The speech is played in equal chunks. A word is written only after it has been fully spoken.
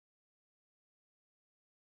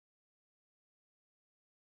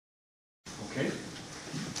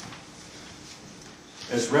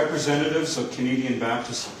As representatives of Canadian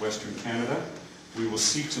Baptists of Western Canada, we will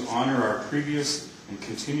seek to honor our previous and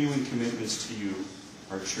continuing commitments to you,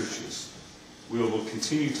 our churches. We will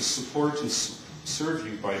continue to support and serve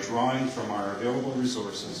you by drawing from our available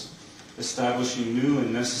resources, establishing new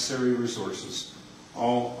and necessary resources,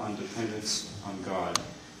 all on dependence on God.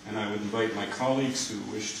 And I would invite my colleagues who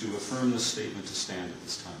wish to affirm this statement to stand at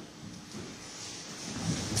this time.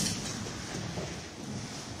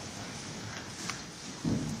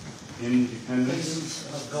 Independence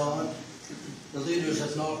of God, the leaders of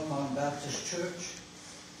Northmount Baptist Church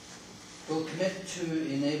will commit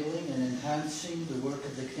to enabling and enhancing the work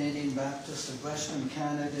of the Canadian Baptists of Western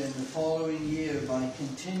Canada in the following year by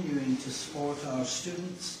continuing to support our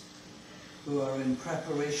students who are in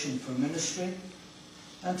preparation for ministry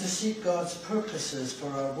and to seek God's purposes for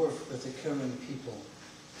our work with the current people.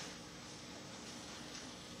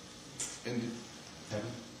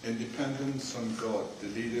 Independence on God, the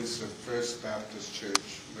leaders of First Baptist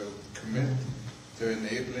Church will commit to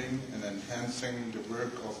enabling and enhancing the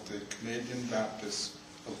work of the Canadian Baptists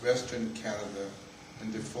of Western Canada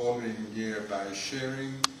in the following year by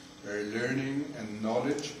sharing their learning and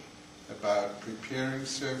knowledge about preparing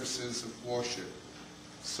services of worship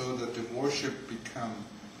so that the worship become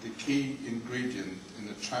the key ingredient in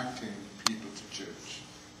attracting people to church.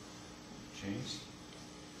 James?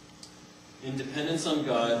 In dependence on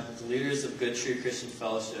God, the leaders of Good Tree Christian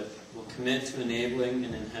Fellowship will commit to enabling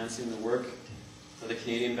and enhancing the work of the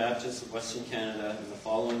Canadian Baptists of Western Canada in the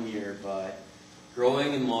following year by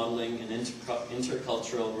growing and modeling an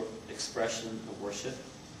intercultural expression of worship,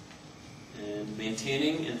 and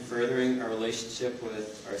maintaining and furthering our relationship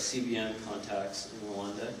with our CBN contacts in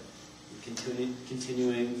Rwanda, and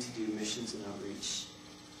continuing to do missions and outreach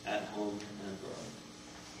at home and abroad.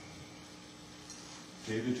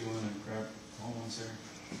 David, do you want to grab all ones there?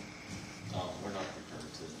 We're not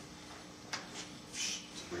prepared to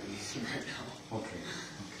bring anything right now. Okay.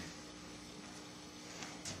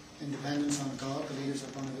 Independence on God, the leaders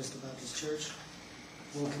of Buena Vista Baptist Church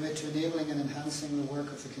will commit to enabling and enhancing the work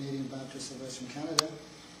of the Canadian Baptists of Western Canada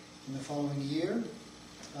in the following year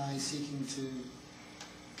by seeking to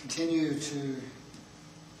continue to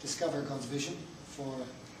discover God's vision for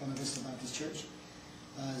Buena Vista Baptist Church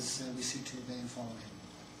as we seek to obey and follow Him.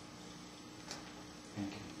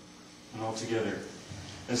 Thank you. And all together,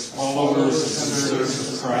 as followers and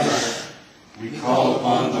servants of Christ, we call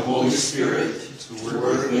upon the Holy Spirit to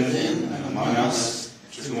work within and among us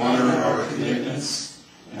to honor our commitments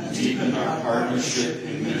and deepen our partnership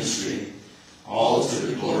in ministry, all to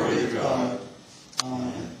the glory of God.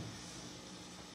 Amen.